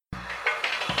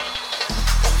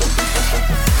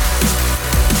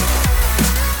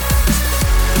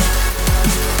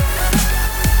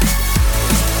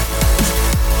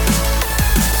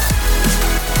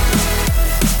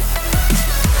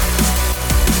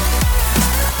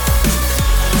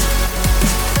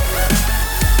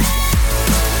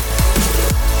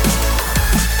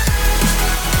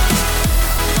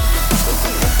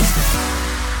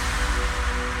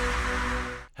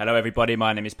everybody.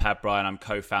 My name is Pad Bryan. I'm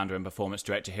co-founder and performance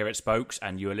director here at Spokes,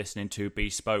 and you are listening to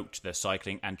Bespoke, the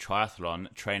cycling and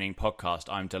triathlon training podcast.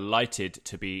 I'm delighted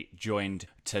to be joined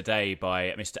today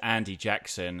by Mr. Andy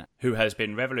Jackson, who has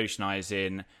been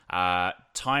revolutionising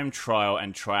time trial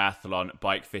and triathlon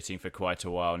bike fitting for quite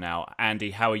a while now. Andy,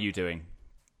 how are you doing?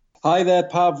 Hi there,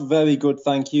 Pav. Very good,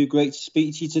 thank you. Great to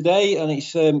speak to you today, and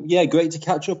it's great to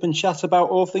catch up and chat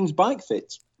about all things bike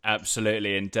fit.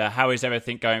 Absolutely. And how is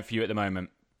everything going for you at the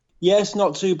moment? Yes,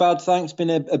 not too bad, thanks.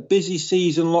 Been a busy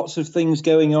season, lots of things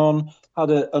going on. Had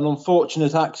an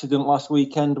unfortunate accident last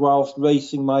weekend whilst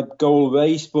racing my goal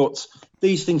race, but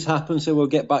these things happen, so we'll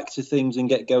get back to things and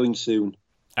get going soon.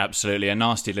 Absolutely. A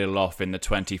nasty little off in the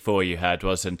 24 you had,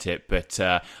 wasn't it? But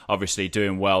obviously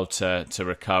doing well to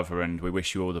recover, and we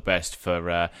wish you all the best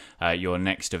for your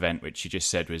next event, which you just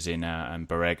said was in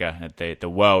Barega at the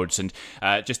Worlds. And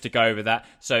just to go over that,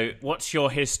 so what's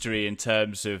your history in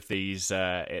terms of these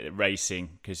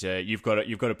racing? Because you've got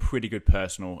a pretty good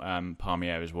personal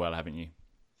Palmier as well, haven't you?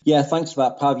 Yeah, thanks for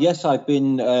that, Pav. Yes, I've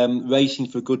been racing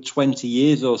for a good 20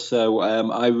 years or so.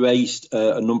 I raced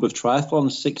a number of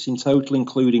triathlons, 6 in total,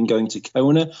 including going to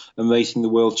Kona and racing the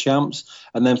world champs.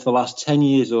 And then for the last 10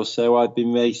 years or so, I've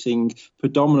been racing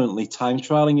predominantly time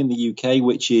trialing in the UK,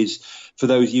 which is, for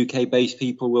those UK-based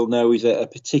people will know, is a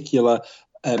particular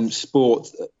sport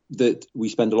that we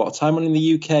spend a lot of time on in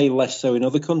the UK, less so in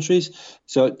other countries.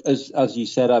 So as you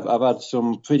said, I've had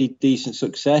some pretty decent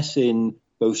success in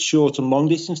both short and long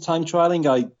distance time trialing.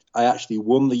 I actually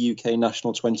won the UK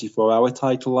national 24-hour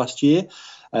title last year,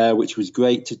 which was a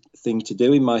great thing to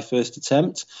do in my first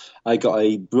attempt. I got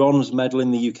a bronze medal in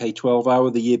the UK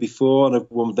 12-hour the year before, and I've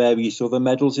won various other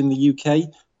medals in the UK.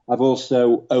 I've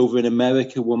also, over in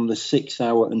America, won the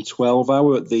 6-hour and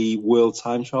 12-hour at the World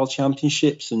Time Trial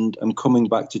Championships, and I'm coming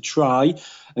back to try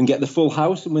and get the full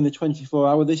house and win the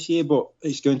 24-hour this year, but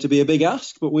it's going to be a big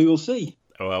ask, but we will see.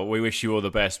 Well, we wish you all the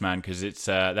best, man, because it's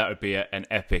that would be an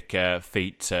epic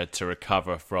feat to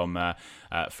recover from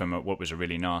what was a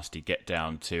really nasty get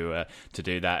down to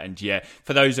do that. And yeah,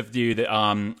 for those of you that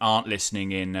aren't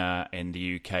listening in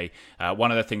the UK,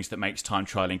 one of the things that makes time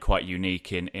trialing quite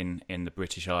unique in the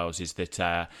British Isles is that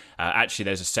actually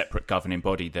there's a separate governing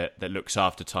body that looks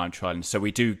after time trialing. So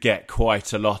we do get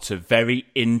quite a lot of very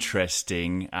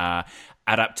interesting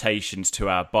adaptations to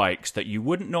our bikes that you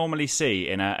wouldn't normally see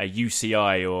in a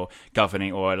UCI or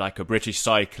governing, or like a British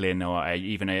Cycling, or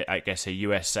even a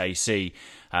USAC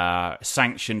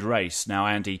sanctioned race. Now,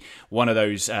 Andy, one of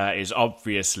those is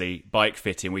obviously bike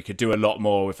fitting. We could do a lot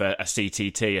more with a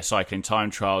CTT, a Cycling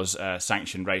Time Trials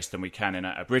sanctioned race, than we can in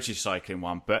a British Cycling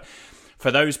one. But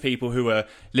for those people who are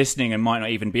listening and might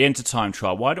not even be into time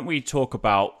trial, why don't we talk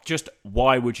about just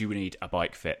why would you need a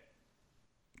bike fit?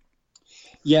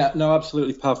 Yeah, no,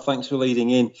 absolutely, Pav. Thanks for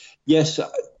leading in. Yes,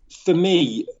 for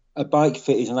me, a bike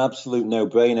fit is an absolute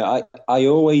no-brainer. I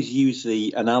always use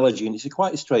the analogy, and it's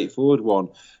quite a straightforward one.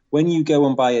 When you go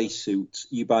and buy a suit,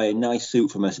 you buy a nice suit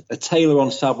from a tailor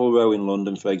on Savile Row in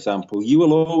London, for example, you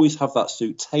will always have that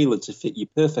suit tailored to fit you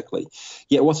perfectly.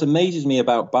 Yet what amazes me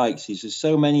about bikes is that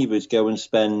so many of us go and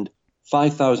spend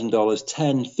 $5,000,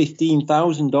 $10,000,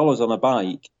 $15,000 on a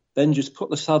bike, then just put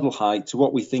the saddle height to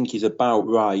what we think is about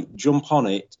right, jump on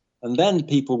it, and then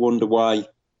people wonder why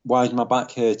is my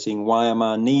back hurting, why are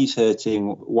my knees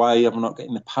hurting, why am I not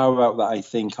getting the power out that I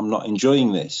think, I'm not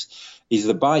enjoying this. Is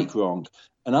the bike wrong?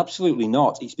 And absolutely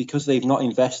not. It's because they've not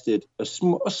invested a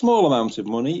small amount of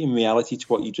money in reality to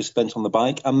what you just spent on the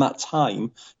bike, and that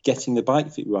time getting the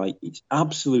bike fit right. It's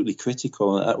absolutely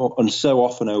critical and so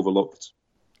often overlooked.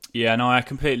 Yeah, no, I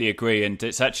completely agree, and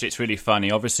it's really funny.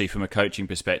 Obviously, from a coaching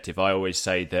perspective, I always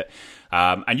say that,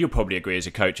 and you'll probably agree as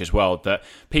a coach as well, that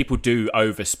people do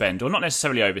overspend, or not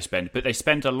necessarily overspend, but they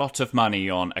spend a lot of money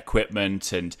on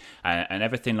equipment and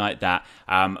everything like that,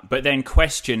 but then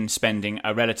question spending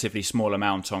a relatively small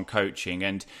amount on coaching.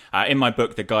 And in my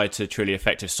book, The Guide to Truly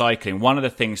Effective Cycling, one of the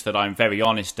things that I'm very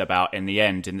honest about in the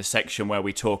end, in the section where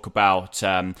we talk about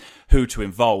who to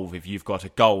involve if you've got a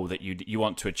goal that you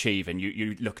want to achieve and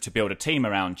you look to build a team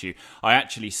around you, I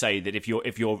actually say that if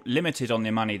you're limited on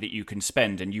the money that you can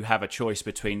spend and you have a choice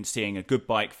between seeing a good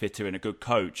bike fitter and a good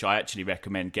coach, I actually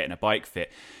recommend getting a bike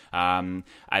fit. I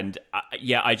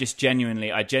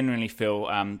genuinely feel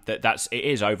that it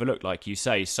is overlooked, like you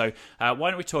say. So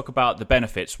why don't we talk about the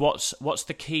benefits? What's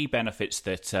the key benefits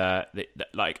that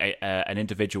an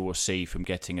individual will see from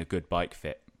getting a good bike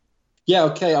fit? Yeah,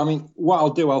 okay. I mean, what I'll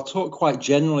do, I'll talk quite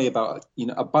generally about,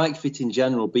 a bike fit in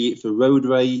general, be it for road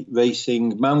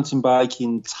racing, mountain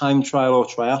biking, time trial or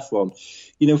triathlon.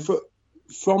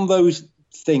 From those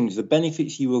things, the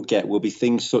benefits you will get will be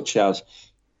things such as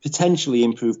potentially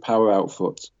improved power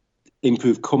output,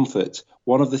 improve comfort.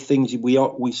 One of the things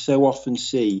we so often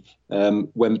see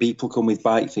when people come with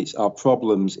bike fits are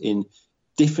problems in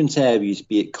different areas,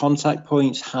 be it contact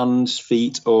points, hands,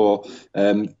 feet, or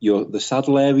the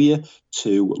saddle area,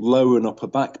 to lower and upper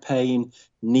back pain,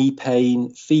 knee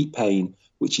pain, feet pain,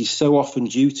 which is so often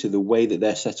due to the way that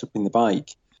they're set up in the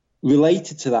bike.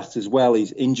 Related to that as well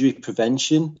is injury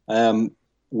prevention.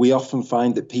 We often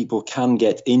find that people can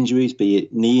get injuries, be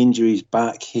it knee injuries,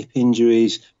 back, hip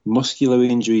injuries, muscular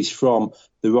injuries from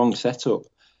the wrong setup.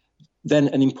 Then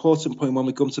an important point when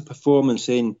we come to performance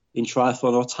in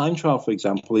triathlon or time trial, for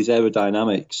example, is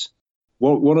aerodynamics.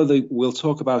 We'll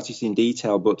talk about it in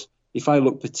detail, but if I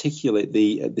look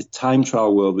particularly at the time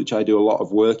trial world, which I do a lot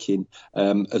of work in,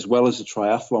 as well as the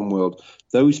triathlon world,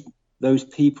 those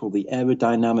people, the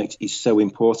aerodynamics is so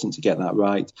important to get that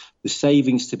right. The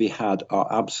savings to be had are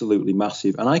absolutely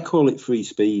massive. And I call it free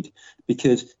speed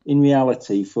because in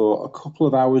reality, for a couple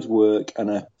of hours work and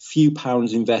a few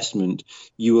pounds investment,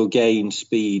 you will gain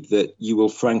speed that you will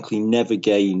frankly never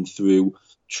gain through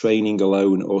training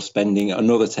alone or spending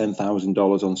another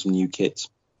 $10,000 on some new kits.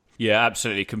 Yeah,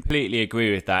 absolutely. Completely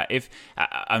agree with that.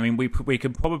 We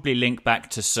can probably link back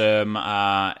to some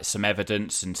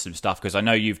evidence and some stuff, because I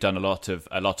know you've done a lot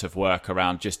of work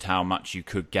around just how much you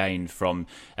could gain from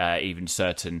even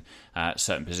certain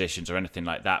positions or anything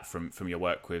like that from your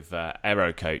work with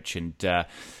AeroCoach. And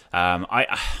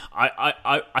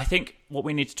I think what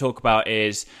we need to talk about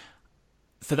is,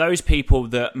 for those people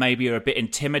that maybe are a bit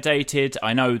intimidated,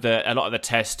 I know that a lot of the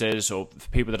testers, or for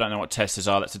people that don't know what testers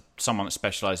are, that's someone that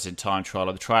specialises in time trial,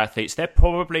 or the triathletes. They're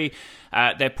probably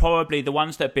the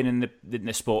ones that have been in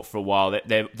the sport for a while.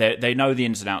 They know the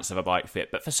ins and outs of a bike fit.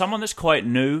 But for someone that's quite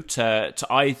new to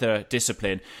either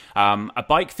discipline, a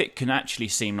bike fit can actually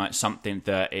seem like something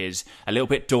that is a little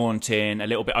bit daunting, a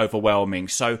little bit overwhelming.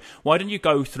 So why don't you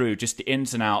go through just the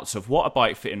ins and outs of what a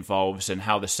bike fit involves and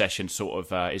how the session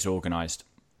sort of is organised?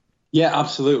 Yeah,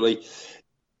 absolutely.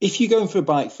 If you're going for a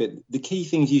bike fit, the key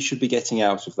things you should be getting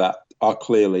out of that are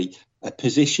clearly a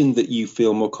position that you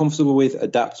feel more comfortable with,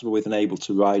 adaptable with, and able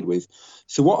to ride with.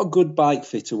 So what a good bike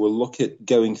fitter will look at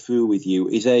going through with you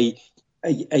is a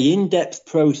in-depth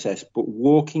process, but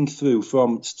walking through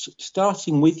from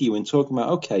starting with you and talking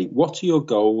about, okay, what are your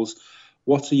goals?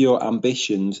 What are your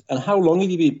ambitions, and how long have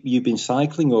you been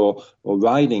cycling or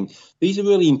riding? These are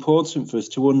really important for us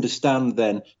to understand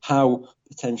then how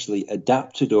potentially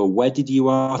adapted or wedded you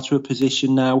are to a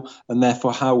position now, and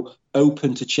therefore how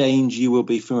open to change you will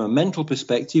be from a mental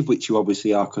perspective, which you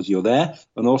obviously are because you're there,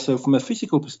 and also from a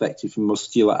physical perspective, from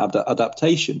muscular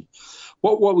adaptation.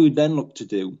 What we would then look to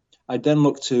do, I'd then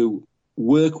look to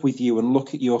work with you and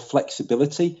look at your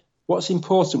flexibility. What's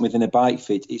important within a bike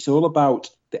fit, it's all about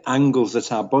the angles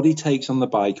that our body takes on the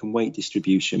bike and weight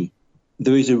distribution.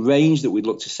 There is a range that we'd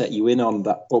look to set you in on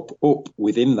that up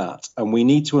within that. And we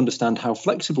need to understand how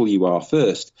flexible you are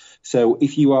first. So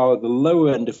if you are at the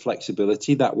lower end of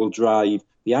flexibility, that will drive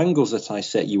the angles that I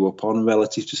set you up on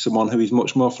relative to someone who is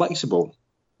much more flexible.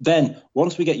 Then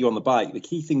once we get you on the bike, the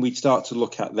key thing we'd start to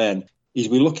look at then is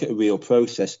we look at a real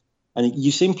process. And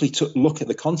you simply look at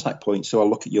the contact points. So I'll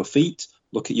look at your feet,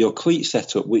 look at your cleat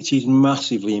setup, which is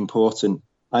massively important.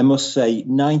 I must say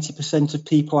 90% of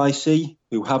people I see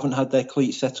who haven't had their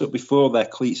cleats set up before, their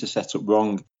cleats are set up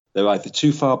wrong. They're either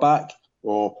too far back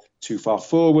or too far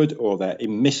forward, or they're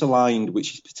misaligned,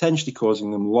 which is potentially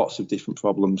causing them lots of different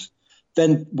problems.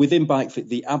 Then within bike fit,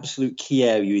 the absolute key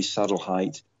area is saddle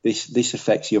height. This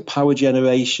affects your power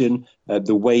generation,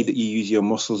 the way that you use your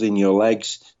muscles in your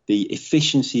legs, the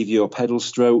efficiency of your pedal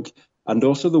stroke, and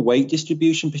also the weight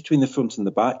distribution between the front and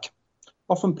the back.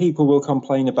 Often people will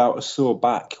complain about a sore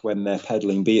back when they're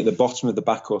pedaling, be it the bottom of the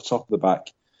back or top of the back.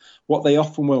 What they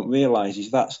often won't realise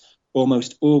is that's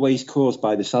almost always caused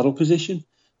by the saddle position.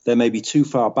 They may be too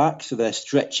far back, so they're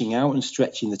stretching out and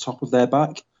stretching the top of their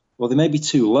back, or they may be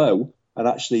too low, and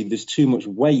actually there's too much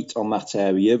weight on that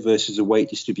area versus a weight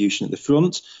distribution at the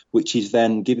front, which is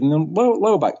then giving them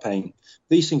lower back pain.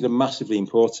 These things are massively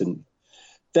important.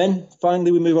 Then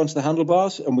finally we move on to the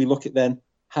handlebars, and we look at then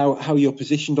how you're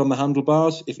positioned on the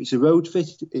handlebars. If it's a road fit,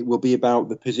 it will be about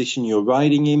the position you're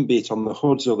riding in, be it on the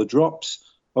hoods or the drops.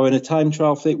 Or in a time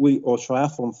trial fit or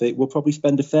triathlon fit, we'll probably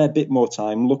spend a fair bit more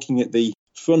time looking at the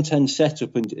front end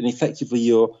setup and effectively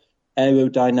your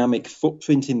aerodynamic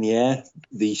footprint in the air.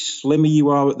 The slimmer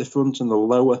you are at the front and the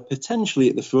lower potentially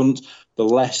at the front, the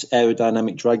less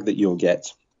aerodynamic drag that you'll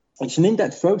get. It's an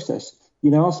in-depth process.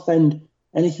 I'll spend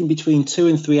anything between 2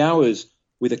 and 3 hours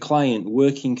with a client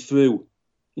working through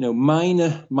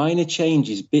minor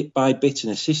changes bit by bit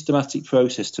in a systematic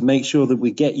process to make sure that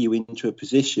we get you into a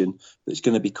position that's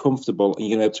going to be comfortable and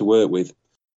you're going to be able to work with.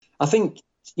 I think,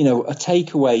 a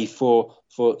takeaway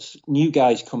for new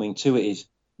guys coming to it is,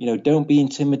 don't be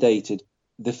intimidated.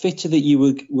 The fitter that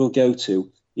you will go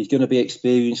to is going to be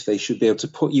experienced. They should be able to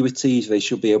put you at ease. They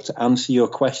should be able to answer your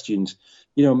questions,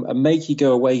 and make you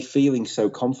go away feeling so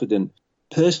confident.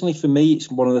 Personally, for me, it's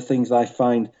one of the things I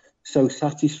find so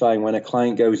satisfying when a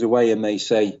client goes away and they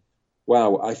say,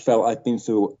 wow, I felt I've been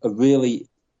through a really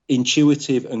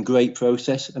intuitive and great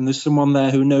process. And there's someone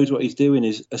there who knows what he's doing,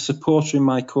 is a supporter in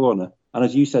my corner. And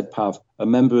as you said, Pav, a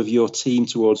member of your team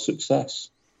towards success.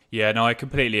 Yeah, no, I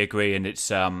completely agree, and it's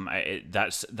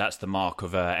that's the mark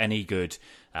of any good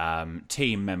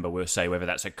team member. We'll say, whether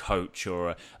that's a coach or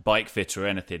a bike fitter or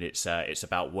anything. It's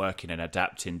about working and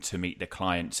adapting to meet the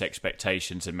client's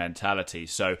expectations and mentality.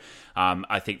 So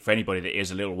I think for anybody that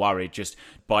is a little worried, just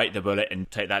bite the bullet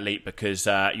and take that leap, because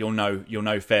you'll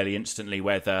know fairly instantly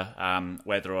whether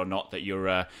or not that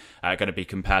you're going to be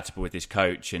compatible with this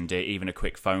coach, and even a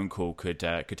quick phone call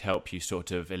could help you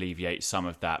sort of alleviate some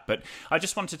of that. But I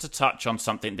just wanted to touch on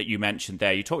something that you mentioned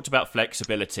there. You talked about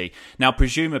flexibility. Now,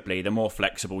 presumably, the more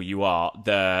flexible you are,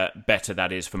 the better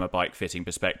that is from a bike fitting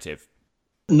perspective.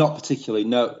 Not particularly,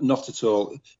 no, not at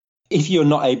all. If you're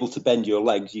not able to bend your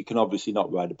legs, you can obviously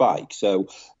not ride a bike. So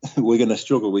we're going to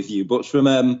struggle with you. But from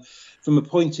a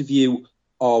point of view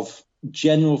of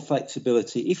general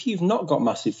flexibility, if you've not got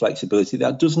massive flexibility,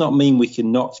 that does not mean we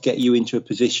cannot get you into a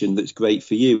position that's great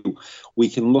for you. We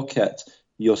can look at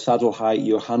your saddle height,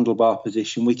 your handlebar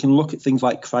position. We can look at things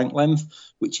like crank length,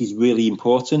 which is really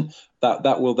important.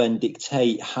 That will then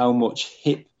dictate how much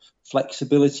hip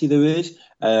flexibility there is,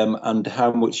 and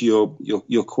how much your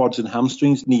quads and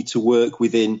hamstrings need to work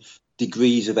within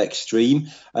degrees of extreme,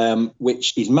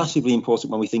 which is massively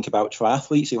important when we think about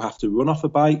triathletes who have to run off a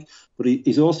bike, but it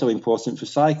is also important for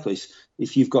cyclists.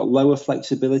 If you've got lower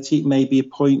flexibility, it may be a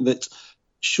point that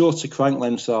shorter crank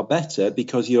lengths are better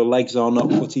because your legs are not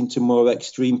put into more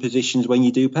extreme positions when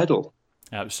you do pedal.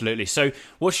 Absolutely. So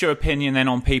what's your opinion then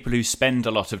on people who spend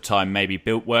a lot of time maybe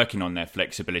working on their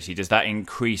flexibility? Does that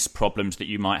increase problems that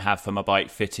you might have from a bike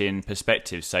fitting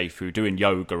perspective, say through doing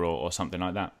yoga or something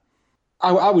like that?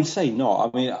 I would say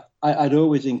not. I mean, I'd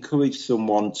always encourage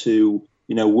someone to,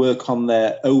 work on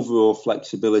their overall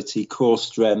flexibility, core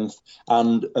strength,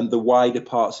 and the wider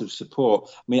parts of support.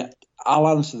 I mean, I'll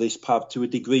answer this, Pav, to a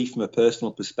degree from a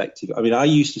personal perspective. I mean, I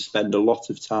used to spend a lot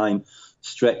of time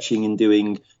stretching and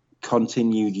doing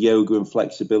continued yoga and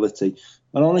flexibility.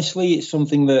 And honestly, it's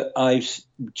something that I've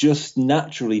just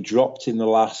naturally dropped in the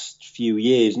last few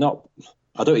years.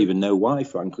 I don't even know why,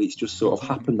 frankly. It's just sort of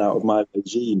happened out of my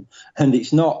regime. And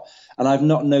I've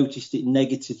not noticed it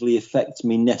negatively affect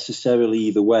me necessarily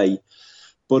either way.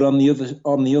 But on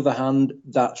the other hand,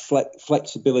 that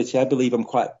flexibility, I believe I'm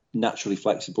quite naturally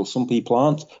flexible. Some people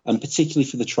aren't. And particularly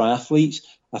for the triathletes,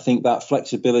 I think that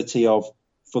flexibility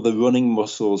for the running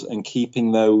muscles and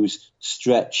keeping those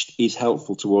stretched is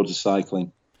helpful towards the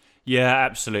cycling. Yeah,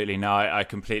 absolutely. No, I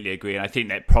completely agree, and I think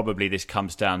that probably this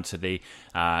comes down to the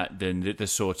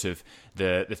sort of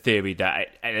the theory that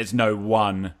there's no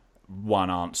one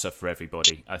answer for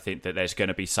everybody. I think that there's going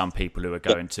to be some people who are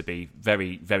going to be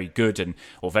very, very good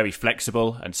or very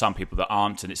flexible, and some people that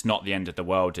aren't, and it's not the end of the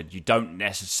world, and you don't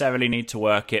necessarily need to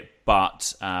work it,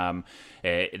 but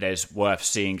there's worth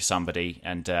seeing somebody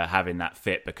and having that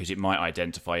fit, because it might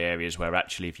identify areas where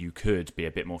actually if you could be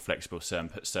a bit more flexible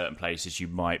certain places, you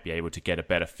might be able to get a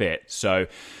better fit. So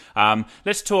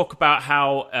let's talk about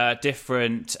how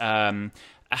different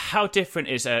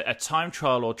is a time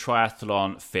trial or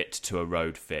triathlon fit to a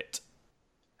road fit?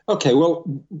 Okay,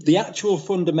 well, the actual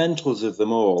fundamentals of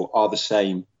them all are the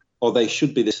same, or they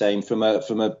should be the same from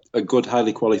a good,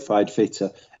 highly qualified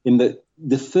fitter, in that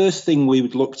the first thing we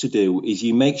would look to do is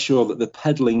you make sure that the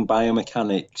pedaling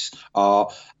biomechanics are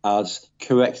as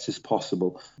correct as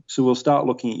possible. So we'll start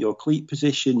looking at your cleat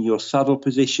position, your saddle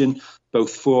position,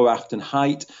 both fore, aft and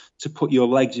height, to put your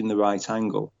legs in the right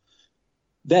angle.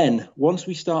 Then, once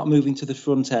we start moving to the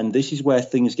front end, this is where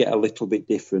things get a little bit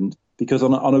different, because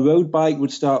on a road bike,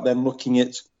 we'd start then looking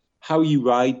at how you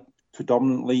ride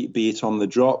predominantly, be it on the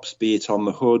drops, be it on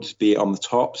the hoods, be it on the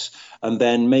tops, and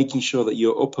then making sure that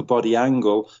your upper body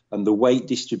angle and the weight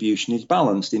distribution is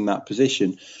balanced in that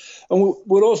position. And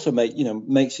we'll also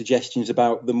make suggestions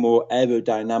about the more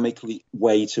aerodynamically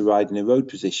way to ride in a road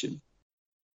position.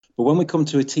 But when we come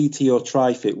to a TT or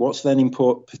tri-fit, what's then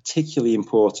particularly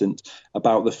important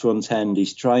about the front end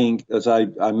is trying, as I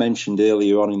mentioned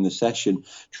earlier on in the session,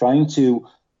 trying to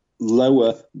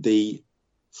lower the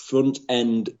front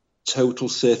end total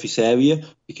surface area,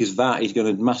 because that is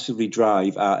going to massively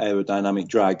drive our aerodynamic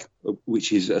drag,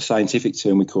 which is a scientific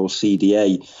term we call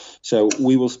CDA. So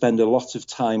we will spend a lot of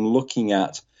time looking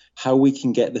at how we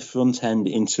can get the front end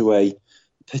into a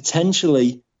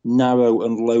potentially narrow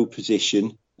and low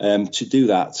position to do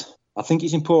that. I think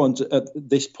it's important at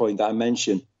this point that I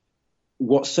mention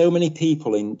what so many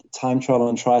people in time trial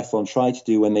and triathlon try to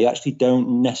do when they actually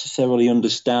don't necessarily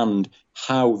understand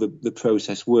how the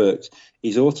process works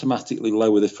is automatically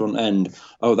lower the front end.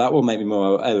 Oh, that will make me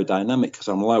more aerodynamic because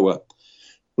I'm lower.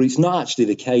 But it's not actually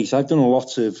the case. I've done a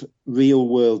lot of real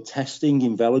world testing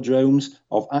in velodromes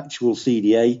of actual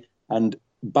CDA, and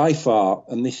by far,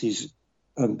 and this is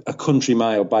a country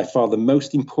mile, by far the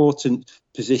most important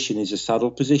position is a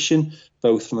saddle position,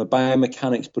 both from a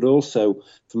biomechanics but also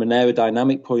from an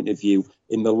aerodynamic point of view,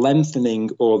 in the lengthening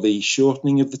or the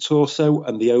shortening of the torso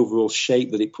and the overall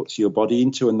shape that it puts your body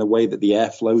into and the way that the air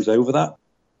flows over that.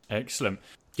 Excellent.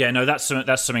 Yeah, no, that's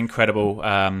some incredible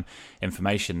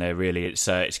information there. Really,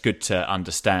 it's good to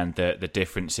understand the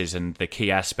differences and the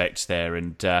key aspects there.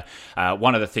 And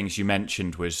one of the things you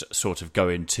mentioned was sort of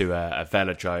going to a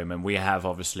velodrome, and we have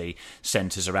obviously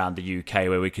centres around the UK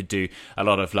where we could do a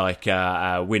lot of like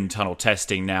wind tunnel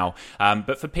testing now.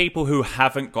 But for people who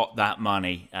haven't got that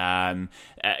money,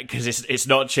 because it's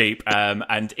not cheap,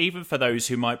 and even for those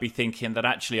who might be thinking that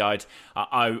actually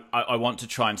I want to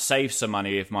try and save some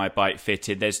money if my bike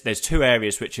fitted. There's two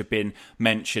areas which have been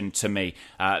mentioned to me.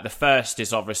 The first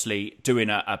is obviously doing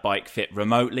a bike fit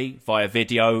remotely via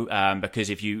video,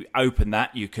 because if you open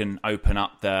that, you can open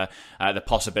up the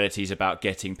possibilities about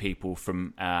getting people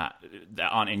from that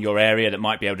aren't in your area that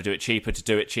might be able to do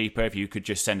it cheaper if you could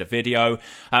just send a video.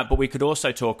 But we could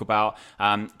also talk about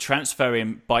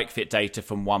transferring bike fit data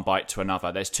from one bike to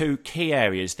another. There's two key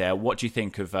areas there. What do you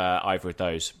think of either of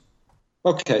those?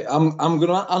 Okay, I'm going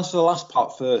to answer the last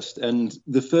part first, and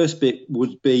the first bit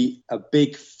would be a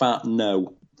big fat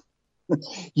no.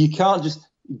 You can't just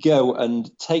go and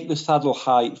take the saddle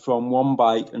height from one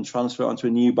bike and transfer it onto a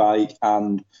new bike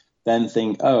and then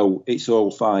think, oh, it's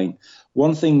all fine.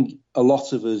 One thing a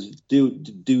lot of us do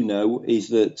know is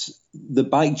that the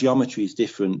bike geometry is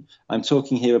different. I'm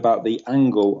talking here about the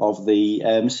angle of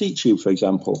the seat tube, for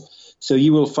example. So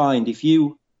you will find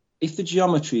if the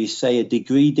geometry is, say, a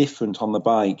degree different on the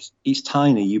bike, it's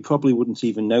tiny, you probably wouldn't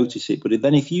even notice it. But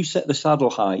then if you set the saddle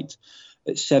height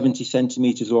at 70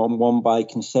 centimetres on one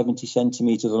bike and 70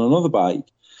 centimetres on another bike,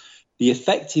 the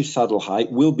effective saddle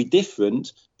height will be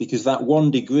different because that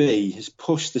 1 degree has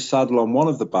pushed the saddle on one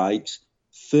of the bikes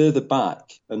further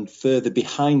back and further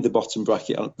behind the bottom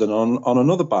bracket than on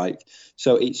another bike.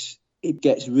 So it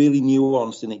gets really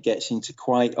nuanced and it gets into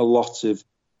quite a lot of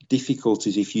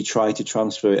difficulties if you try to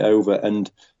transfer it over, and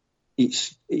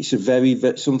it's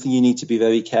something you need to be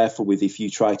very careful with if you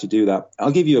try to do that.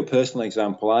 I'll give you a personal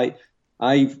example.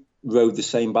 I rode the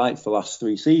same bike for the last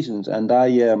 3 seasons, and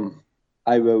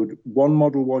I rode one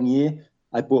model one year.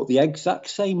 I bought the exact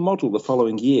same model the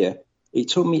following year. It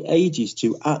took me ages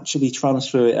to actually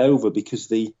transfer it over because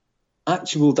the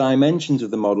actual dimensions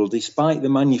of the model, despite the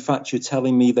manufacturer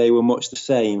telling me they were much the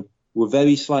same, were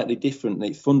very slightly different, and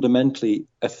it fundamentally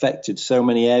affected so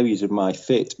many areas of my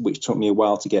fit, which took me a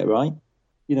while to get right.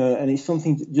 And it's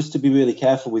something just to be really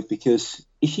careful with, because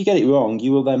if you get it wrong,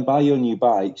 you will then buy your new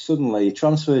bike, suddenly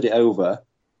transferred it over,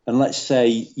 and let's say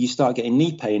you start getting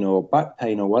knee pain or back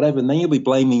pain or whatever, and then you'll be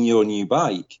blaming your new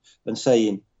bike and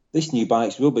saying, this new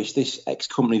bike's rubbish, this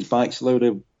ex-company's bike's a load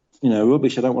of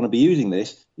rubbish, I don't want to be using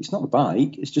this. It's not the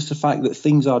bike, it's just the fact that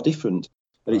things are different.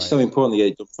 But it's so important to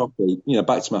get it done properly.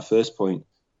 Back to my first point.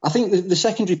 I think the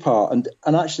secondary part,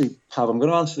 and actually, Pav, I'm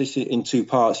going to answer this in 2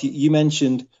 parts. You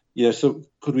mentioned, so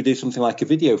could we do something like a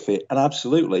video fit? And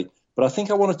absolutely. But I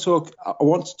think I want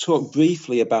to talk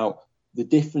briefly about the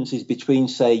differences between,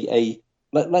 say,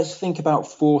 let's think about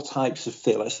 4 types of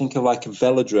fit. Let's think of like a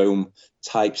velodrome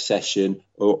type session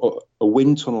or a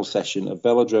wind tunnel session, a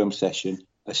velodrome session,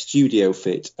 a studio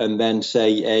fit, and then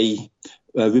say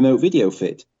a remote video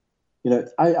fit.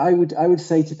 I would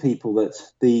say to people that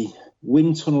the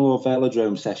wind tunnel or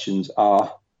velodrome sessions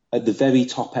are at the very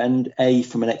top end, A,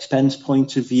 from an expense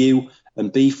point of view,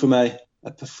 and B, from a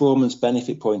performance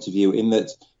benefit point of view, in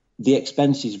that the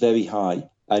expense is very high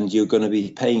and you're going to be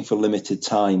paying for limited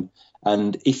time.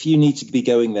 And if you need to be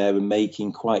going there and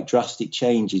making quite drastic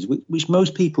changes, which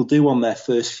most people do on their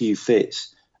first few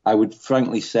fits, I would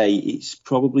frankly say it's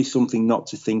probably something not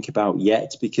to think about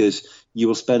yet, because you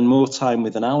will spend more time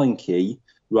with an Allen key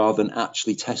rather than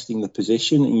actually testing the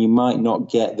position, and you might not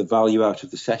get the value out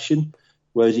of the session.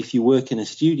 Whereas if you work in a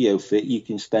studio fit, you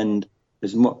can spend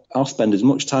I'll spend as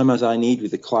much time as I need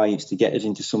with the clients to get us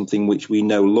into something which we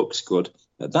know looks good.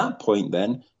 At that point,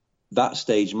 then, that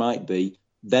stage might be,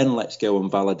 then let's go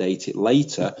and validate it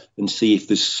later and see if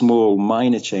there's small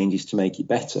minor changes to make it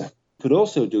better. could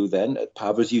also do then,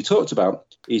 Pav, as you talked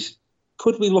about, is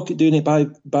could we look at doing it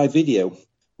by video?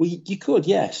 Well, you could,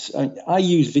 yes. I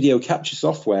use video capture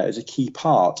software as a key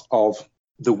part of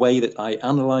the way that I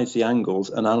analyze the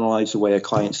angles and analyze the way a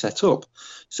client's set up.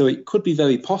 So it could be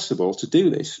very possible to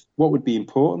do this. What would be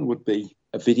important would be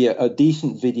a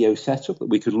decent video setup that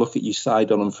we could look at you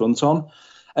side on and front on.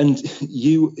 And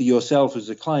you yourself as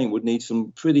a client would need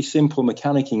some pretty simple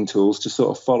mechanicking tools to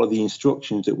sort of follow the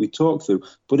instructions that we talk through.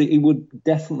 But it would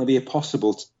definitely be a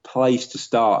possible place to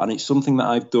start. And it's something that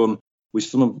I've done with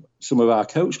some of our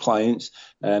coach clients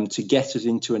to get us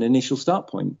into an initial start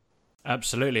point.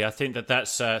 Absolutely. I think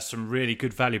that's some really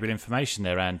good, valuable information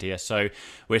there, Andy. So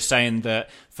we're saying that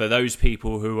for those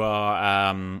people who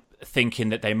are thinking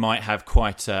that they might have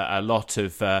quite a lot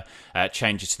of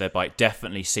changes to their bike,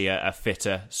 definitely see a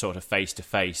fitter sort of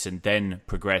face-to-face and then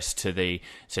progress to the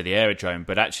aerodrome.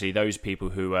 But actually those people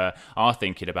who are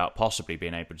thinking about possibly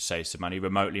being able to save some money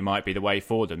remotely might be the way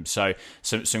for them. So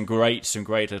some great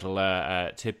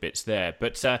little tidbits there.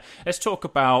 But let's talk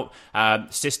about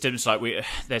systems.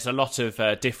 There's a lot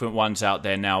of different ones out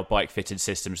there now, bike fitting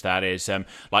systems that is,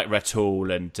 like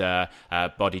Retool and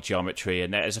Body Geometry,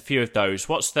 and there's a few of those.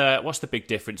 What's the big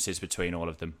differences between all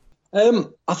of them?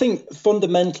 I think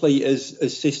fundamentally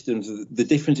as systems, the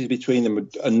differences between them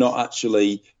are not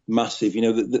actually massive. You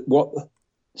know, what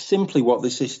the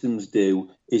systems do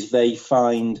is they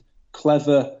find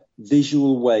clever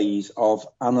visual ways of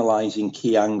analysing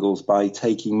key angles by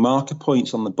taking marker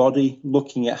points on the body,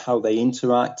 looking at how they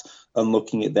interact and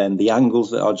looking at then the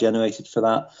angles that are generated for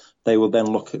that. They will then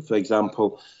look at, for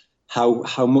example,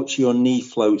 how much your knee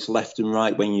floats left and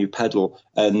right when you pedal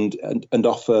and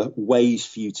offer ways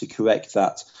for you to correct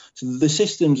that. So the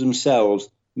systems themselves,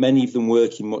 many of them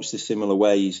work in much the similar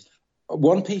ways.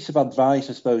 One piece of advice,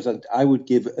 I suppose, I would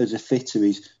give as a fitter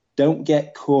is don't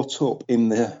get caught up in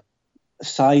the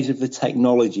size of the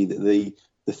technology that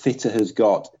the fitter has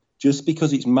got. Just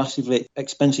because it's massively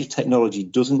expensive technology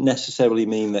doesn't necessarily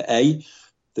mean that A,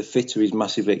 the fitter is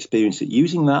massively experienced at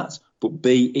using that, but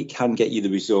B, it can get you the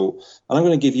result. And I'm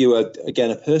going to give you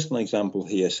a personal example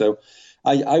here. So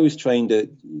I was trained at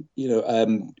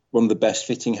one of the best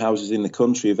fitting houses in the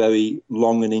country, a very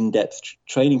long and in-depth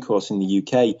training course in the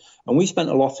UK, and we spent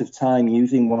a lot of time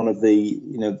using one of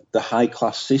the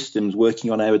high-class systems working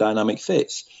on aerodynamic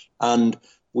fits, and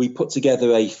we put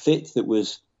together a fit that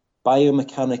was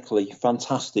biomechanically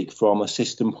fantastic from a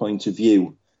system point of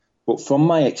view. But from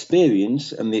my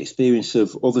experience and the experience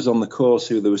of others on the course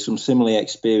who there were some similarly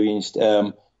experienced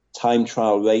time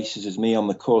trial racers as me on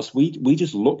the course, we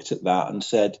just looked at that and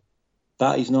said,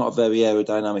 that is not a very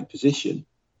aerodynamic position,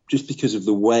 just because of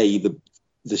the way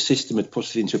the system had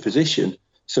put it into a position.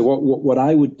 So what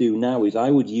I would do now is I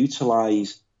would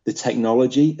utilize the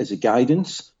technology as a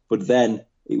guidance, but then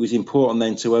it was important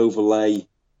then to overlay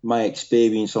my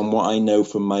experience on what I know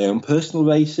from my own personal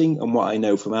racing and what I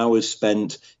know from hours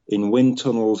spent in wind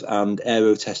tunnels and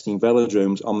aero testing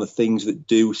velodromes on the things that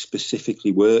do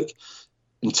specifically work.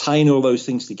 And tying all those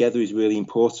things together is really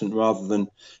important, rather than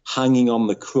hanging on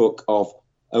the crook of,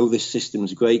 oh, this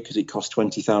system's great because it costs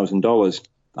 $20,000.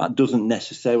 That doesn't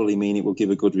necessarily mean it will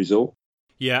give a good result.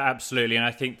 Yeah, absolutely. And I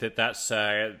think that's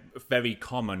very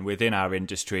common within our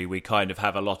industry. We kind of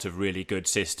have a lot of really good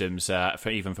systems,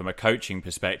 even from a coaching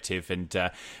perspective, and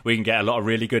we can get a lot of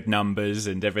really good numbers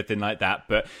and everything like that.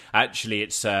 But actually,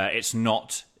 it's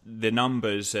not. The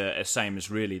numbers are same as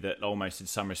really that almost in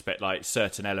some respect, like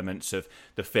certain elements of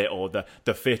the fit or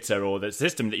the fitter or the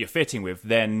system that you're fitting with,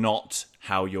 they're not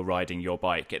how you're riding your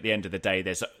bike. At the end of the day,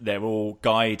 they're all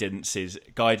guidance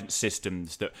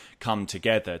systems that come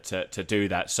together to do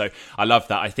that. So I love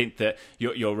that. I think that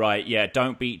you're right. Yeah,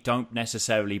 don't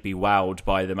necessarily be wowed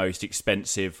by the most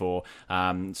expensive or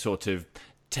sort of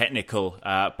technical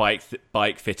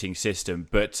bike fitting system,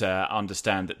 but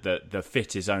understand that the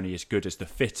fit is only as good as the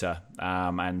fitter,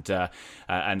 and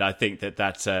I think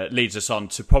that leads us on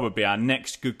to probably our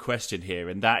next good question here,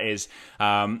 and that is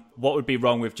what would be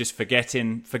wrong with just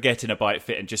forgetting a bike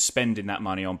fit and just spending that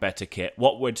money on better kit?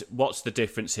 What's the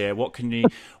difference here? What can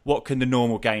the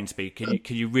normal gains be? Can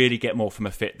you really get more from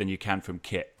a fit than you can from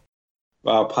kit?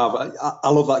 Wow, Pav, I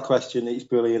love that question. It's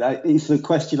brilliant. It's the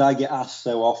question I get asked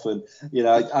so often. You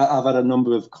know, I've had a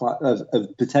number of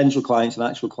potential clients and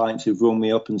actual clients who've rung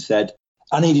me up and said,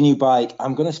 I need a new bike.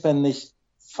 I'm going to spend this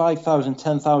 $5,000,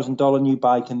 $10,000 new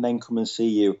bike and then come and see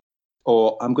you.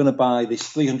 Or I'm going to buy this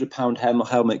 £300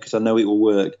 helmet because I know it will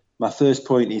work. My first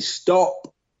point is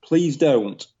stop. Please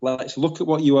don't. Let's look at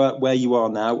where you are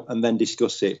now and then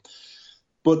discuss it.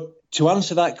 But To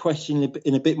answer that question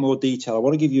in a bit more detail, I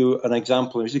want to give you an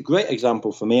example. It's a great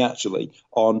example for me, actually,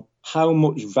 on how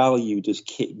much value does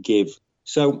kit give.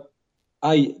 So,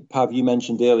 Pav, you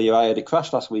mentioned earlier, I had a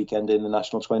crash last weekend in the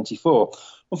National 24.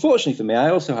 Unfortunately for me, I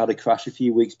also had a crash a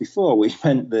few weeks before, which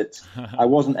meant that I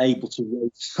wasn't able to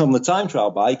race on the time trial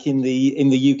bike in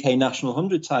the UK National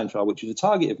 100 time trial, which was a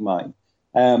target of mine.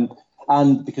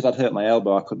 And because I'd hurt my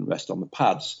elbow, I couldn't rest on the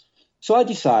pads. So I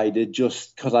decided,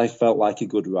 just because I felt like a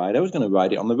good ride, I was going to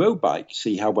ride it on the road bike,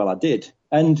 see how well I did.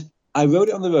 And I rode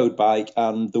it on the road bike,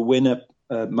 and the winner,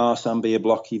 Marsan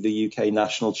Biablocchi, the UK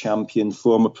national champion,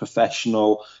 former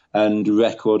professional and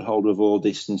record holder of all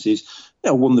distances,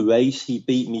 won the race. He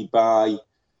beat me by,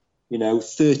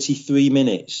 33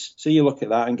 minutes. So you look at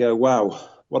that and go, wow,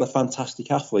 what a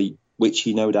fantastic athlete, which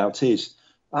he no doubt is.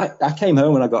 I came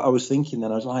home and I was thinking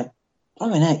then, I was like, oh,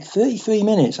 my neck, 33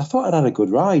 minutes. I thought I'd had a good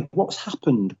ride. What's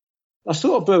happened? I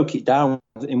sort of broke it down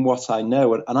in what I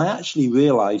know. And I actually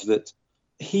realised that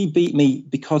he beat me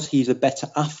because he's a better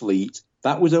athlete.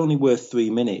 That was only worth 3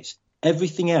 minutes.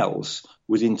 Everything else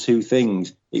was in two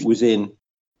things. It was in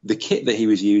the kit that he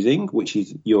was using, which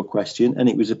is your question, and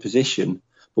it was a position.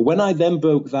 But when I then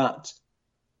broke that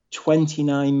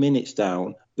 29 minutes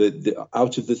down,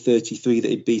 out of the 33 that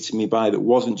he'd beaten me by, that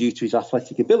wasn't due to his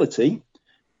athletic ability,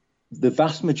 the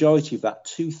vast majority of that,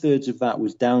 2/3 of that,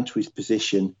 was down to his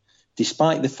position,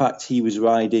 despite the fact he was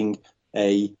riding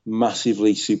a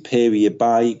massively superior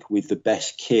bike with the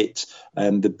best kit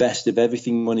and the best of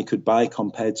everything money could buy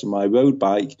compared to my road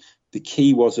bike. The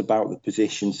key was about the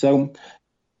position. So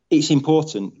it's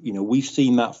important. We've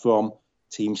seen that from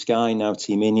Team Sky, now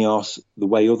Team Ineos, the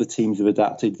way other teams have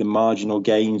adapted, the marginal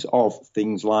gains of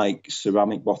things like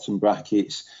ceramic bottom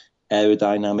brackets,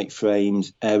 aerodynamic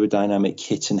frames, aerodynamic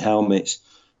kit and helmets.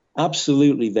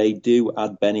 Absolutely, they do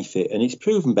add benefit, and it's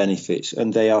proven benefits,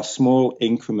 and they are small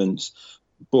increments.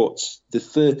 But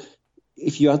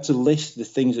if you had to list the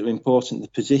things that are important, the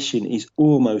position is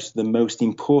almost the most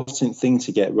important thing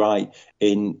to get right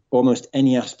in almost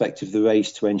any aspect of the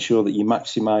race to ensure that you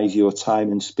maximise your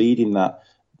time and speed in that.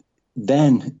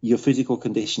 Then your physical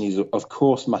condition is, of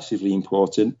course, massively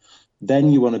important.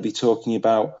 Then you want to be talking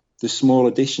about the small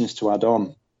additions to add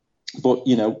on. But,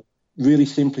 really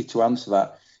simply to answer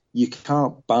that, you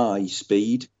can't buy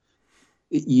speed.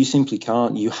 You simply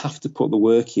can't. You have to put the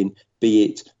work in, be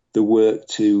it the work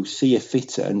to see a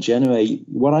fitter and generate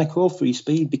what I call free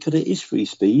speed, because it is free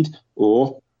speed,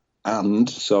 the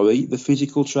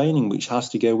physical training, which has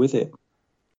to go with it.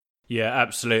 Yeah,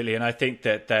 absolutely. And I think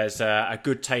that there's a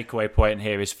good takeaway point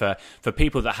here is for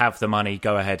people that have the money,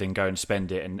 go ahead and go and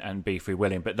spend it and be free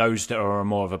willing. But those that are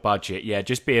more of a budget,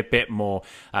 just be a bit more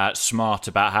smart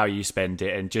about how you spend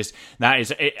it. And just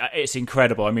it's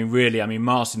incredible. I mean, really,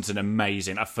 Marsan's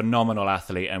a phenomenal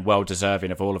athlete and well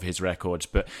deserving of all of his records.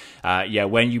 But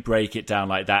when you break it down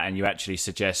like that and you actually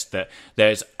suggest that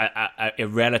there's a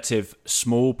relative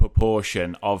small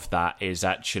proportion of that is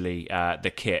actually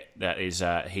the kit that is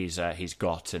he's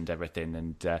got and everything,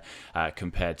 and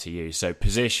compared to you, so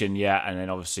position, and then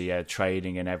obviously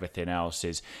training and everything else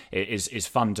is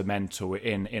fundamental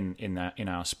in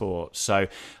our sport. So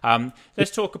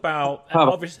let's talk about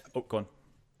obviously. Oh, go on.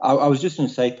 I was just going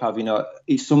to say, Pav,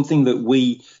 it's something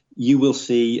that you will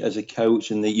see as a coach,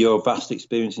 and that your vast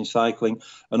experience in cycling,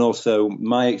 and also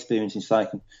my experience in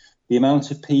cycling, the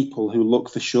amount of people who look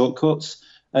for shortcuts,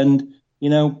 and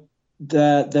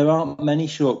there aren't many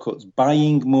shortcuts.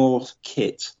 Buying more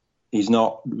kit is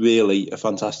not really a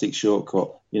fantastic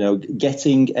shortcut.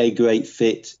 Getting a great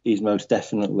fit is most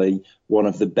definitely one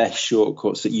of the best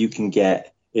shortcuts that you can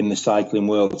get in the cycling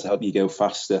world to help you go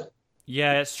faster.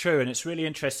 Yeah, it's true, and it's really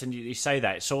interesting you say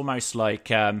that. It's almost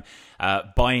like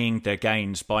buying the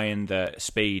gains, buying the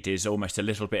speed is almost a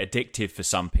little bit addictive for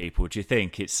some people. Do you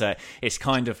think it's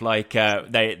kind of like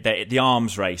the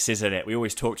arms race, isn't it? We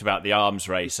always talked about the arms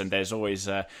race, and there's always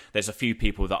there's a few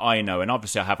people that I know, and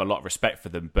obviously I have a lot of respect for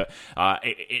them, but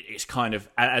it's kind of,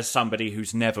 as somebody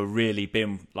who's never really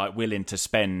been willing to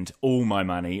spend all my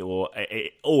money or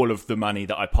all of the money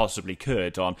that I possibly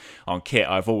could on kit,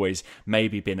 I've always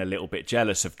maybe been a little bit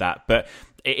jealous of that. But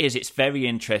it's very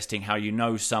interesting how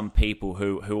some people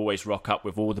who always rock up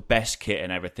with all the best kit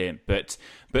and everything, but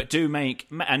do make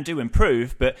and do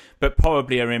improve, but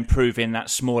probably are improving that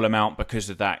small amount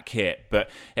because of that kit. But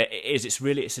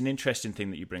it's an interesting thing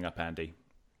that you bring up, Andy.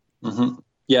 Mm-hmm.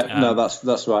 No,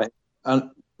 that's right. And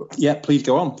please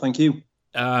go on. Thank you.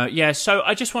 So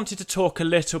I just wanted to talk a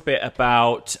little bit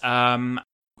about.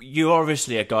 You're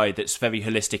obviously a guy that's very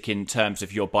holistic in terms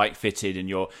of your bike fitting and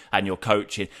your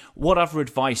coaching. What other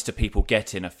advice do people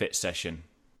get in a fit session?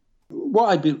 What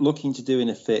I'd be looking to do in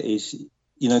a fit is,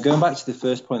 going back to the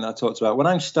first point that I talked about, when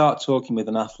I start talking with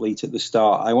an athlete at the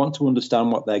start, I want to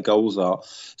understand what their goals are.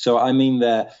 So I mean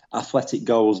their athletic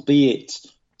goals, be it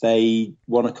they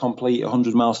want to complete a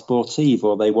 100-mile sportive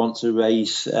or they want to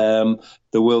race the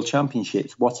World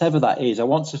Championships, whatever that is. I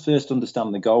want to first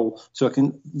understand the goal so I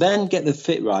can then get the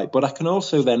fit right, but I can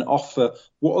also then offer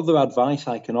what other advice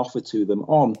I can offer to them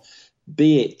on,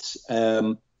 be it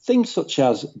things such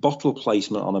as bottle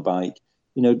placement on a bike.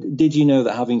 Did you know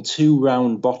that having 2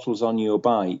 round bottles on your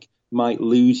bike might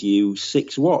lose you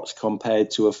 6 watts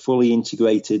compared to a fully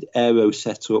integrated aero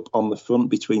setup on the front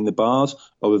between the bars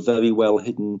or a very well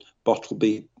hidden bottle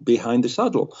behind the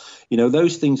saddle?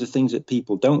 Those things are things that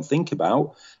people don't think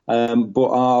about, but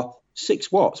are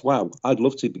 6 watts. Wow, I'd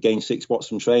love to gain 6 watts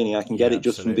from training. I can get it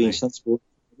just from being sensible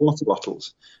water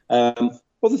bottles.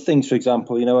 Other things, for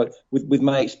example, with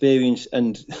my experience,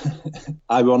 and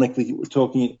ironically,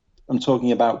 I'm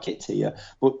talking about kit here,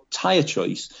 but tyre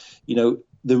choice,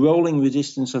 the rolling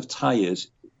resistance of tyres,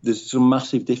 there's some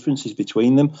massive differences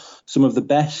between them. Some of the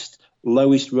best,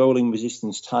 lowest rolling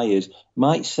resistance tyres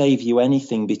might save you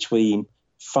anything between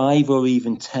 5 or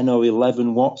even 10 or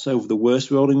 11 watts over the worst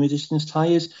rolling resistance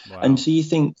tyres. Wow. And so you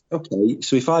think, okay,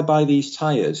 so if I buy these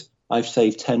tyres, I've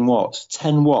saved 10 watts.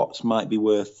 10 watts might be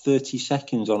worth 30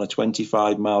 seconds on a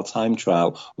 25-mile time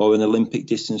trial or an Olympic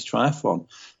distance triathlon.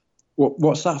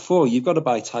 What's that for? You've got to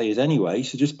buy tyres anyway,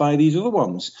 so just buy these other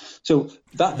ones. So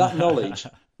that knowledge,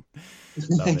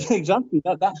 exactly,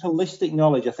 that holistic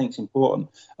knowledge I think is important.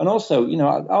 And also,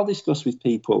 I'll discuss with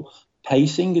people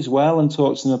pacing as well and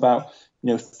talk to them about,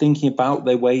 thinking about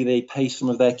the way they pace some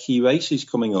of their key races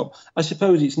coming up. I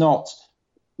suppose it's not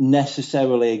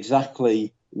necessarily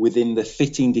exactly within the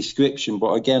fitting description,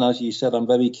 but again, as you said, I'm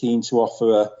very keen to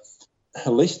offer a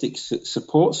holistic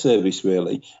support service,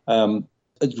 really.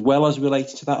 As well as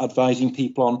related to that, advising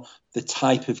people on the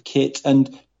type of kit. And,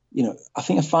 I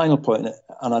think a final point,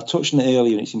 and I touched on it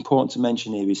earlier, and it's important to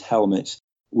mention here, is helmets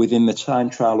within the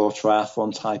time trial or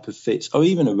triathlon type of fits, or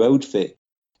even a road fit.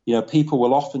 People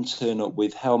will often turn up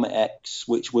with helmet X,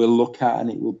 which we'll look at and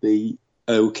it will be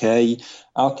okay.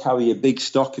 I'll carry a big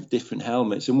stock of different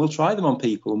helmets and we'll try them on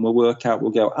people and we'll work out, we'll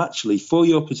go, actually, for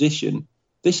your position,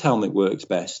 this helmet works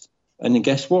best. And then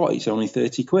guess what? It's only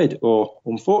 30 quid. Or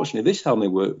unfortunately, this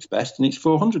helmet works best and it's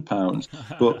 £400.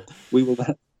 But we will,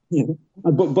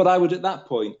 but I would at that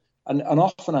point, and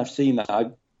often I've seen that.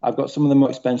 I've got some of the more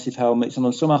expensive helmets, and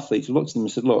on some athletes, I looked at them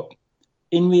and said, look,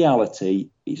 in reality,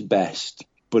 it's best,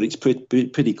 but it's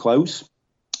pretty close.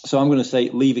 So I'm going to say,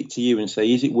 leave it to you and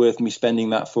say, is it worth me spending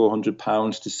that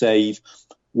 £400 to save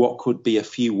what could be a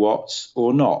few watts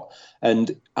or not?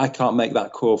 And I can't make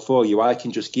that call for you. I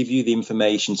can just give you the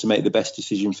information to make the best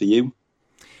decision for you.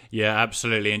 Yeah,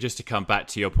 absolutely. And just to come back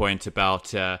to your point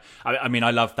about, I mean,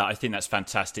 I love that. I think that's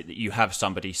fantastic that you have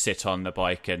somebody sit on the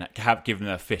bike and give them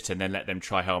a fit and then let them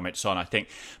try helmets on. I think,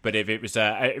 but if it was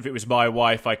my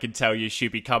wife, I can tell you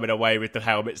she'd be coming away with the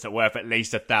helmets that are worth at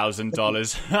least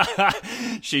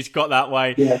 $1,000. She's got that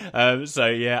way. Yeah. So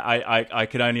yeah, I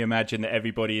can only imagine that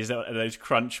everybody is at those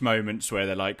crunch moments where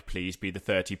they're like, please be the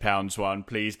 £30 one,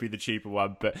 please be the cheaper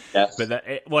one. But yes.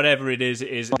 Whatever it is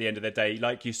at the end of the day,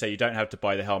 like you say, you don't have to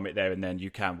buy the helmet there and then,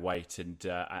 you can wait, and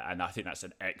I think that's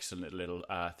an excellent little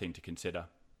thing to consider.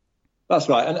 That's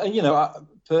right. And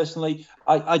personally,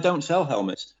 I don't sell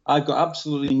helmets. I've got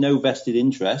absolutely no vested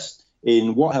interest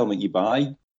in what helmet you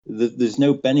buy. There's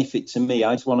no benefit to me.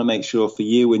 I just want to make sure for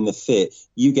you in the fit,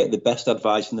 you get the best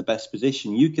advice and the best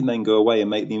position. You can then go away and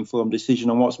make the informed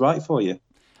decision on what's right for you.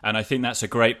 And I think that's a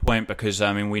great point because,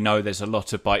 I mean, we know there's a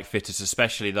lot of bike fitters,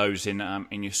 especially those in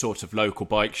your sort of local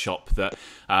bike shop that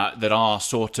are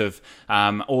sort of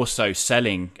also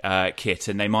selling kit,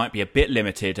 and they might be a bit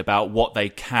limited about what they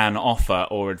can offer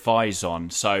or advise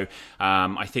on. So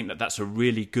I think that's a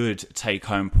really good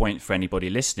take-home point for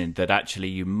anybody listening, that actually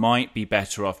you might be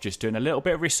better off just doing a little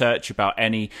bit of research about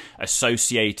any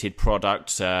associated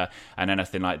products and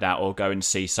anything like that, or go and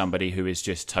see somebody who is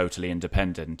just totally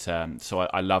independent. So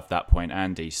I love that point,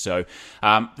 Andy. So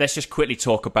let's just quickly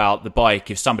talk about the bike.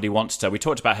 If somebody wants to, we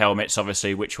talked about helmets,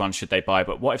 obviously, which one should they buy,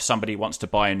 but what if somebody wants to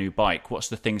buy a new bike? What's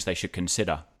the things they should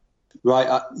consider?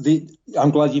 Right.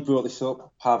 I'm glad you brought this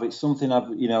up, Pav. It's something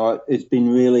it's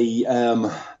been really,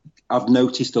 I've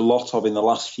noticed a lot of in the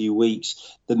last few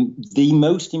weeks. The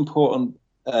most important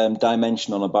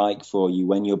dimension on a bike for you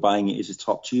when you're buying it is a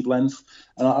top tube length.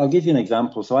 And I'll give you an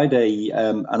example. So I had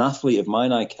an athlete of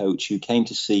mine I coach who came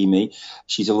to see me.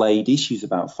 She's a lady. She's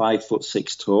about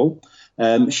 5'6" tall.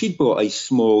 She'd bought a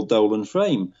small Dolan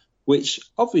frame, which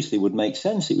obviously would make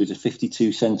sense. It was a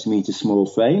 52 centimetre small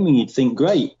frame, and you'd think,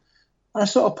 great. And I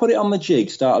sort of put it on the jig,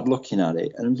 started looking at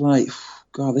it, and I was like,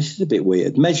 God, this is a bit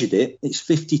weird. Measured it, it's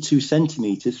 52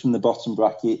 centimetres from the bottom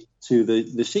bracket to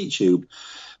the seat tube,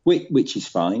 which is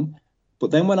fine.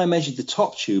 But then when I measured the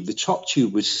top tube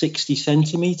was 60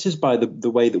 centimetres by the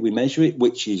way that we measure it,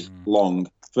 which is long.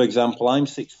 For example, I'm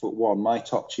 6'1", my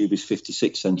top tube is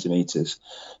 56 centimetres.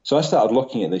 So I started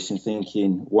looking at this and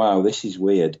thinking, wow, this is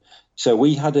weird. So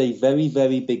we had a very,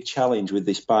 very big challenge with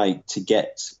this bike to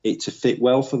get it to fit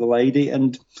well for the lady.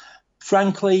 And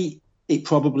frankly, it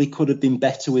probably could have been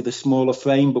better with a smaller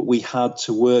frame, but we had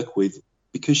to work with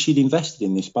because she'd invested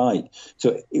in this bike.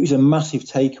 So it was a massive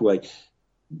takeaway.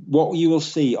 What you will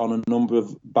see on a number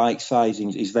of bike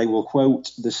sizings is they will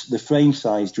quote the frame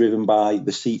size driven by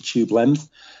the seat tube length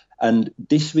and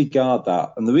disregard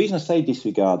that. And the reason I say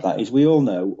disregard that is we all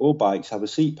know all bikes have a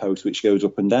seat post which goes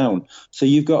up and down. So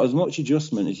you've got as much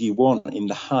adjustment as you want in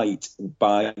the height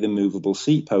by the movable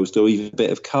seat post or even a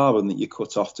bit of carbon that you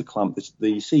cut off to clamp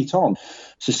the seat on.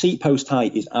 So seat post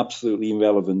height is absolutely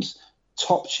irrelevant.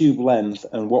 Top tube length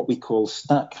and what we call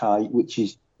stack height, which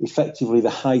is effectively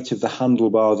the height of the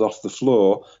handlebars off the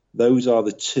floor, those are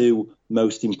the two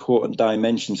most important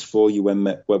dimensions for you when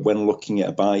looking at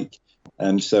a bike.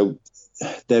 So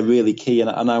they're really key.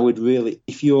 And I would really,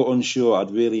 if you're unsure,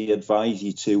 I'd really advise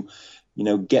you to,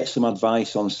 get some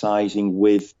advice on sizing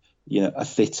with, a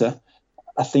fitter.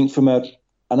 I think from an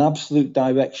absolute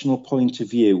directional point of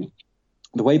view,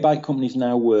 the way bike companies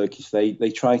now work is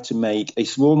they try to make a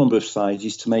small number of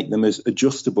sizes to make them as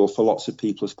adjustable for lots of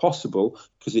people as possible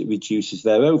because it reduces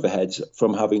their overheads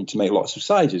from having to make lots of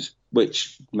sizes,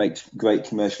 which makes great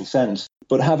commercial sense.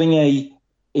 But having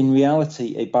in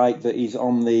reality, a bike that is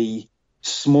on the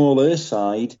smaller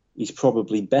side is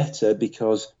probably better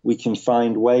because we can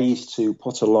find ways to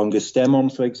put a longer stem on,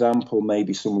 for example,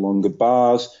 maybe some longer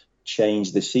bars,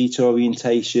 change the seat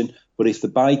orientation. But if the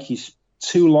bike is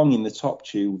too long in the top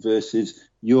tube versus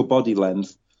your body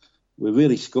length, we're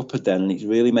really scuppered then, and it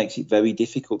really makes it very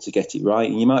difficult to get it right.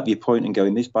 And you might be a point and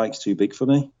going, this bike's too big for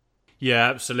me.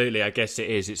 Yeah, absolutely. I guess it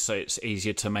is. It's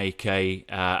easier to make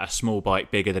a small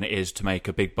bike bigger than it is to make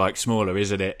a big bike smaller,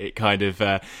 isn't it? It kind of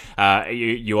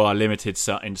you are limited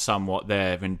in somewhat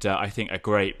there, and I think a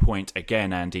great point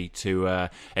again, Andy. To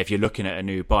if you're looking at a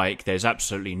new bike, there's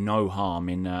absolutely no harm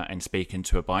in speaking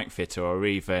to a bike fitter or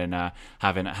even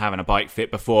having a bike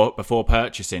fit before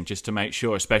purchasing, just to make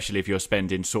sure, especially if you're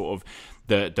spending sort of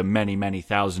the many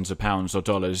thousands of pounds or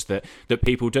dollars that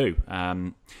people do.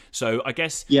 So I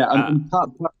guess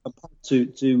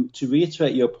to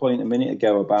reiterate your point a minute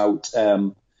ago about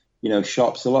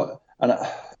shops a lot, and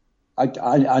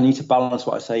I need to balance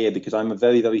what I say here because I'm a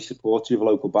very, very supportive of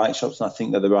local bike shops and I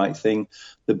think they're the right thing.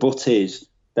 The but is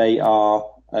they are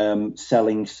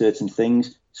selling certain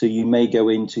things. So you may go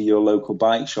into your local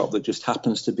bike shop that just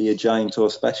happens to be a Giant or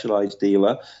Specialized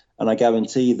dealer, and I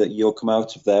guarantee that you'll come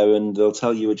out of there and they'll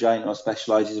tell you a Giant or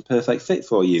Specialized is a perfect fit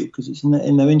for you because it's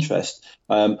in their interest.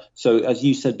 So as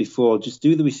you said before, just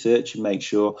do the research and make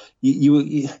sure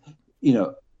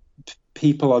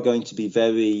people are going to be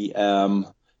very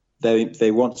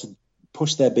they want to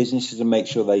push their businesses and make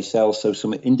sure they sell. So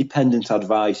some independent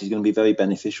advice is going to be very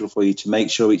beneficial for you to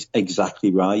make sure it's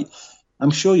exactly right.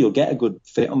 I'm sure you'll get a good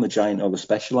fit on the Giant or the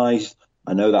Specialized.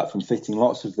 I know that from fitting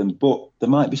lots of them, but there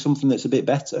might be something that's a bit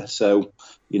better. So,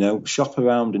 shop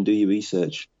around and do your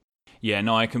research. Yeah,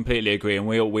 no, I completely agree, and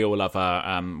we all love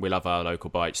our local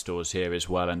bike stores here as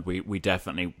well, and we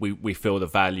definitely we feel the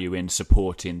value in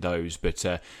supporting those. But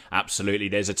absolutely,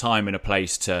 there's a time and a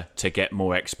place to get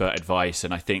more expert advice,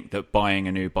 and I think that buying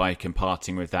a new bike and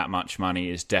parting with that much money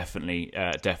is definitely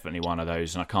one of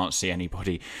those. And I can't see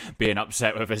anybody being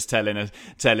upset with us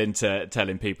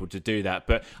telling people to do that.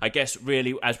 But I guess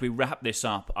really, as we wrap this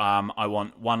up, I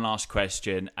want one last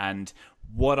question, and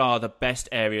what are the best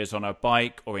areas on a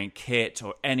bike or in kit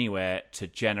or anywhere to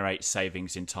generate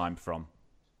savings in time from?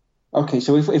 Okay,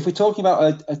 so if we're talking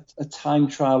about a time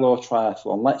trial or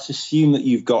triathlon, let's assume that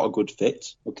you've got a good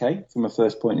fit, okay, from a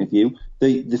first point of view.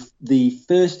 The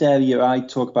first area I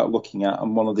talk about looking at,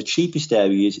 and one of the cheapest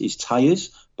areas, is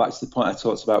tyres. Back to the point I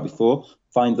talked about before.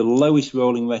 Find the lowest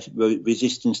rolling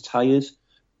resistance tyres,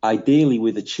 ideally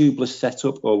with a tubeless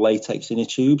setup or latex inner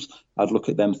tubes. I'd look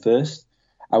at them first.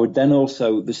 I would then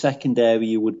also, the second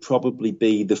area would probably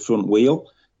be the front wheel.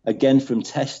 Again, from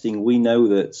testing, we know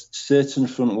that certain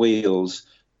front wheels,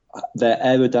 their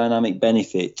aerodynamic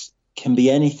benefit can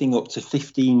be anything up to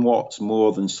 15 watts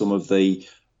more than some of the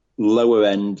lower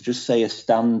end, just say a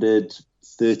standard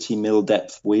 30 mil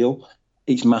depth wheel.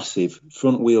 It's massive.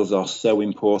 Front wheels are so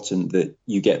important that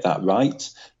you get that right.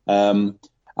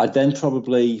 I'd then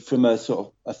probably, from a sort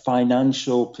of a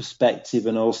financial perspective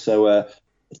and also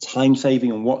a time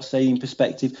saving and what saving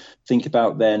perspective, think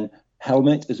about then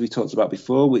helmet, as we talked about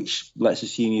before, which let's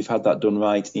assume you've had that done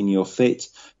right in your fit.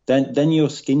 Then your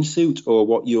skin suit or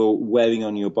what you're wearing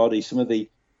on your body. Some of the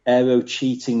aero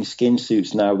cheating skin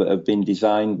suits now that have been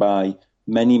designed by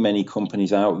many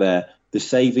companies out there, the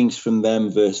savings from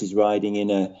them versus riding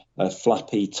in a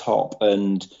flappy top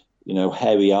and,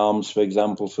 hairy arms, for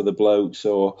example, for the blokes,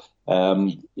 or,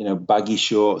 baggy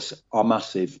shorts are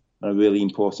massive and are really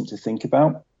important to think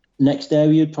about. Next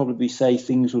area would probably say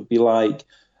things would be like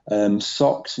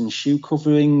socks and shoe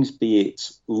coverings, be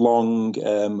it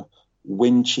long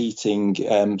wind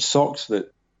cheating socks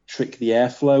that trick the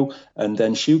airflow, and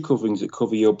then shoe coverings that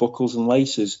cover your buckles and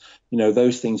laces.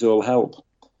 Those things all help.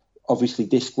 Obviously,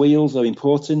 disc wheels are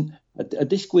important. A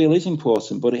disc wheel is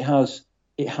important, but it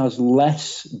has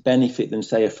less benefit than,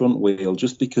 say, a front wheel,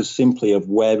 just because simply of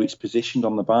where it's positioned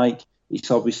on the bike.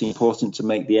 It's obviously important to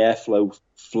make the airflow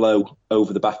flow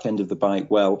over the back end of the bike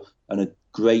well, and a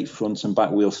great front and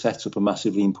back wheel setup are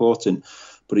massively important,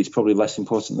 but it's probably less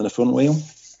important than a front wheel.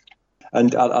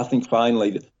 And I think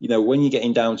finally, when you're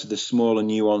getting down to the smaller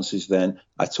nuances, then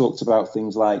I talked about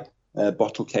things like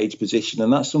bottle cage position,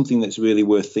 and that's something that's really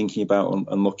worth thinking about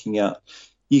and looking at.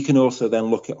 You can also then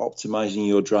look at optimizing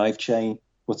your drive chain,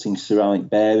 putting ceramic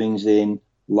bearings in,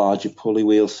 larger pulley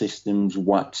wheel systems,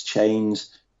 wax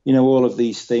chains. All of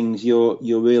these things, you're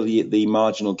really at the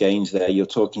marginal gains there. You're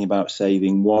talking about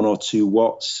saving 1 or 2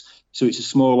 watts. So it's a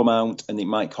small amount, and it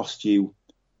might cost you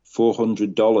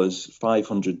 $400,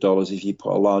 $500 if you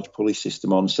put a large pulley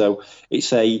system on. So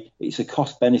it's a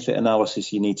cost benefit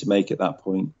analysis you need to make at that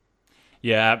point.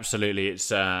 Yeah, absolutely.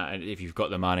 It's if you've got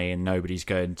the money, and nobody's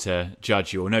going to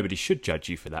judge you, or nobody should judge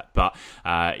you for that. But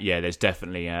there's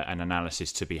definitely an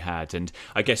analysis to be had. And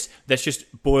I guess let's just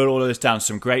boil all of this down.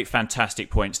 Some great, fantastic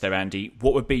points there, Andy.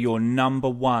 What would be your number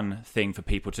one thing for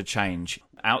people to change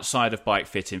outside of bike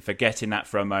fitting? Forgetting that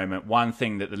for a moment, one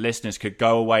thing that the listeners could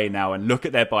go away now and look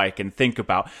at their bike and think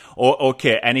about, or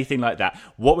kit, anything like that.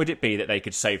 What would it be that they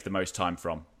could save the most time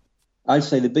from? I'd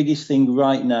say the biggest thing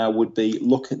right now would be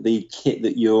look at the kit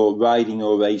that you're riding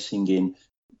or racing in.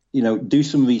 Do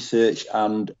some research,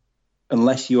 and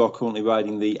unless you are currently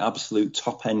riding the absolute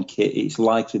top end kit, it's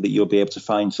likely that you'll be able to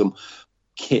find some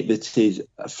kit that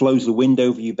flows the wind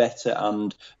over you better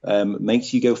and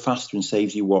makes you go faster and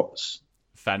saves you watts.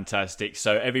 Fantastic.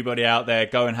 So everybody out there,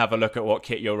 go and have a look at what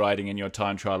kit you're riding in your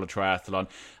time trial or triathlon,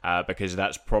 because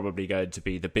that's probably going to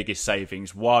be the biggest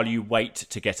savings while you wait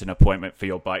to get an appointment for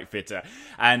your bike fitter.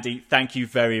 Andy, thank you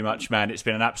very much, man. It's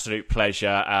been an absolute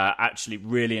pleasure. Actually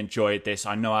really enjoyed this.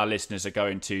 I know our listeners are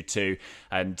going to too.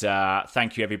 And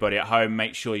thank you, everybody at home.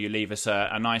 Make sure you leave us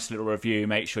a nice little review.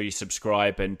 Make sure you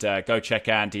subscribe, and go check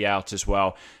Andy out as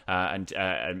well, and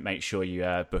make sure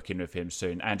you book in with him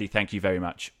soon. Andy, thank you very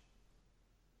much.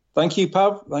 Thank you,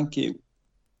 Pav. Thank you.